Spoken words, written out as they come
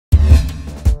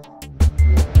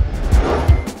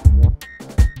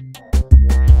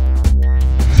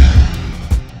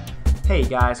Hey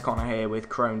guys, Connor here with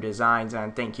ChromeDesigns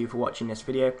and thank you for watching this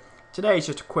video. Today is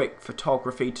just a quick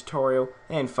photography tutorial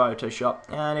in Photoshop,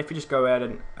 and if you just go ahead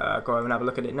and go over and have a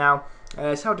look at it now,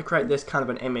 it's how to create this kind of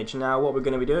an image. Now what we're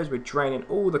going to be doing is we're draining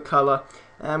all the colour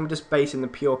and we're just basing the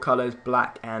pure colours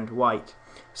black and white.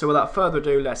 So without further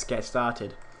ado, let's get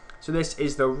started. So this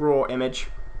is the raw image,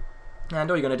 and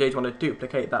all you're going to do is want to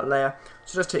duplicate that layer.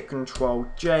 So just hit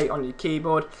Ctrl J on your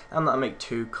keyboard and that'll make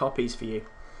 2 copies for you.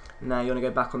 Now you want to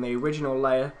go back on the original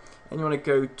layer and you want to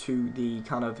go to the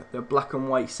kind of the black and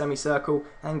white semicircle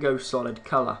and go solid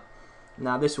color.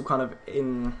 Now this will kind of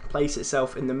place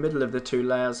itself in the middle of the 2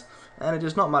 layers, and it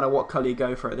does not matter what color you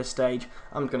go for at this stage.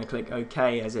 I'm going to click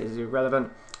OK as it is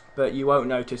irrelevant, but you won't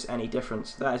notice any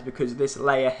difference. That is because this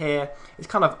layer here is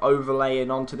kind of overlaying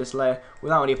onto this layer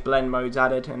without any blend modes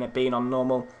added, and it being on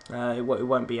normal it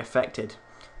won't be affected.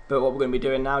 But what we're going to be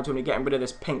doing now is we're going to be getting rid of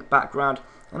this pink background,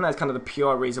 and that's kind of the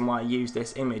pure reason why I use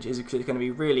this image, is because it's going to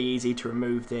be really easy to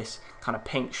remove this kind of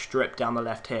pink strip down the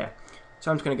left here.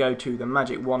 So I'm just going to go to the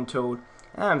magic wand tool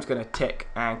and I'm just going to tick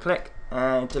and click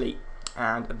and delete,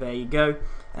 and there you go.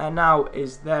 And now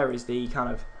there is the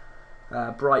kind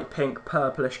of bright pink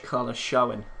purplish colour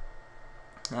showing.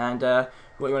 And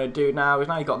what you want to do now is,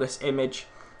 now you've got this image,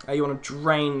 you want to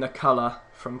drain the colour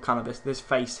from kind of this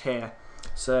face here.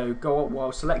 So go up,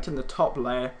 while selecting the top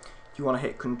layer, you want to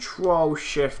hit Control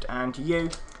Shift and U,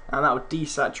 and that will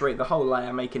desaturate the whole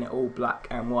layer, making it all black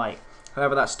and white.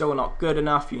 However, that's still not good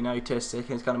enough. You notice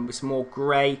it's kind of it's more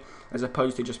grey as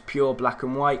opposed to just pure black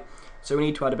and white. So we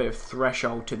need to add a bit of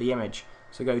threshold to the image.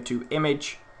 So go to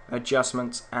Image,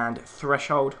 Adjustments and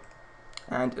Threshold,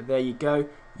 and there you go.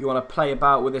 You want to play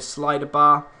about with this slider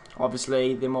bar.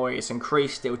 Obviously, the more it's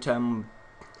increased, it will turn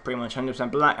pretty much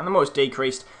 100% black, and the more it's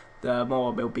decreased, the more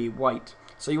it will be white.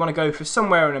 So you want to go for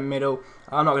somewhere in the middle.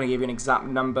 I'm not going to give you an exact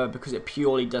number because it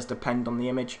purely does depend on the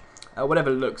image.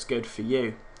 Whatever looks good for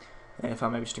you. If I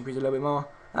maybe just increase a little bit more,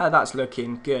 that's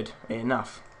looking good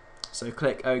enough. So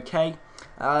click OK.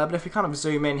 But if you kind of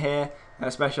zoom in here,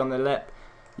 especially on the lip,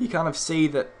 you kind of see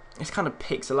that it's kind of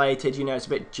pixelated. You know, it's a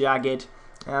bit jagged,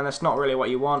 and that's not really what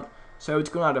you want. So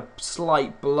it's going to add a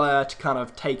slight blur to kind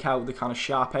of take out the kind of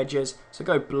sharp edges. So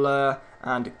go Blur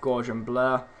and Gaussian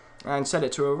Blur, and set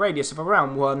it to a radius of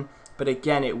around 1, but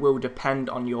again it will depend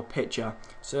on your picture.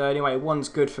 So anyway, 1's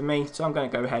good for me, so I'm going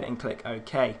to go ahead and click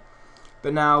OK.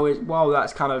 But now while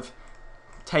that's kind of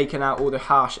taken out all the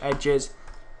harsh edges,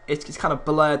 it's kind of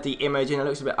blurred the image and it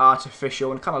looks a bit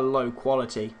artificial and kind of low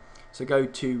quality. So go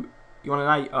to, you want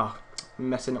to now, I'm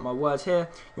messing up my words here,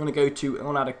 you want to go to, I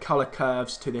want to add a color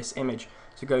curves to this image.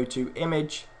 So go to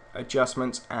Image,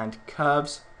 Adjustments and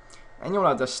Curves, and you want to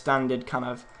have the standard kind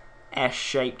of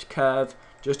S-shaped curve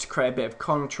just to create a bit of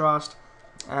contrast,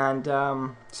 and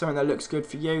something that looks good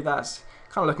for you. That's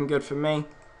kind of looking good for me.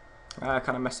 Kind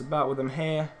of mess about with them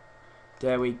here.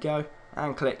 There we go,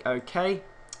 and click OK,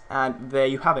 and there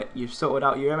you have it. You've sorted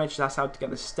out your image. That's how to get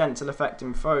the stencil effect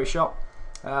in Photoshop.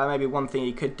 Maybe one thing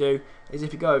you could do is,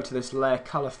 if you go over to this layer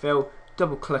color fill,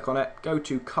 double click on it, go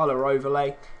to color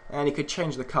overlay, and you could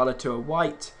change the color to a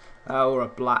white or a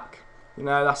black. You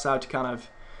know, that's how to kind of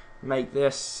make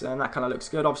this, and that kind of looks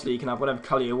good. Obviously you can have whatever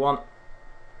colour you want,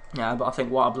 but I think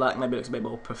white or black maybe looks a bit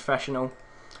more professional.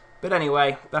 But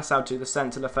anyway, that's how to do the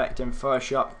stencil effect in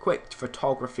Photoshop. Quick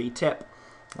photography tip.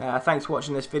 Thanks for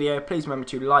watching this video. Please remember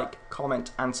to like, comment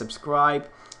and subscribe.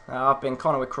 I've been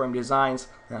Connor with ChromeDesigns,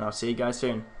 and I'll see you guys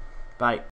soon. Bye.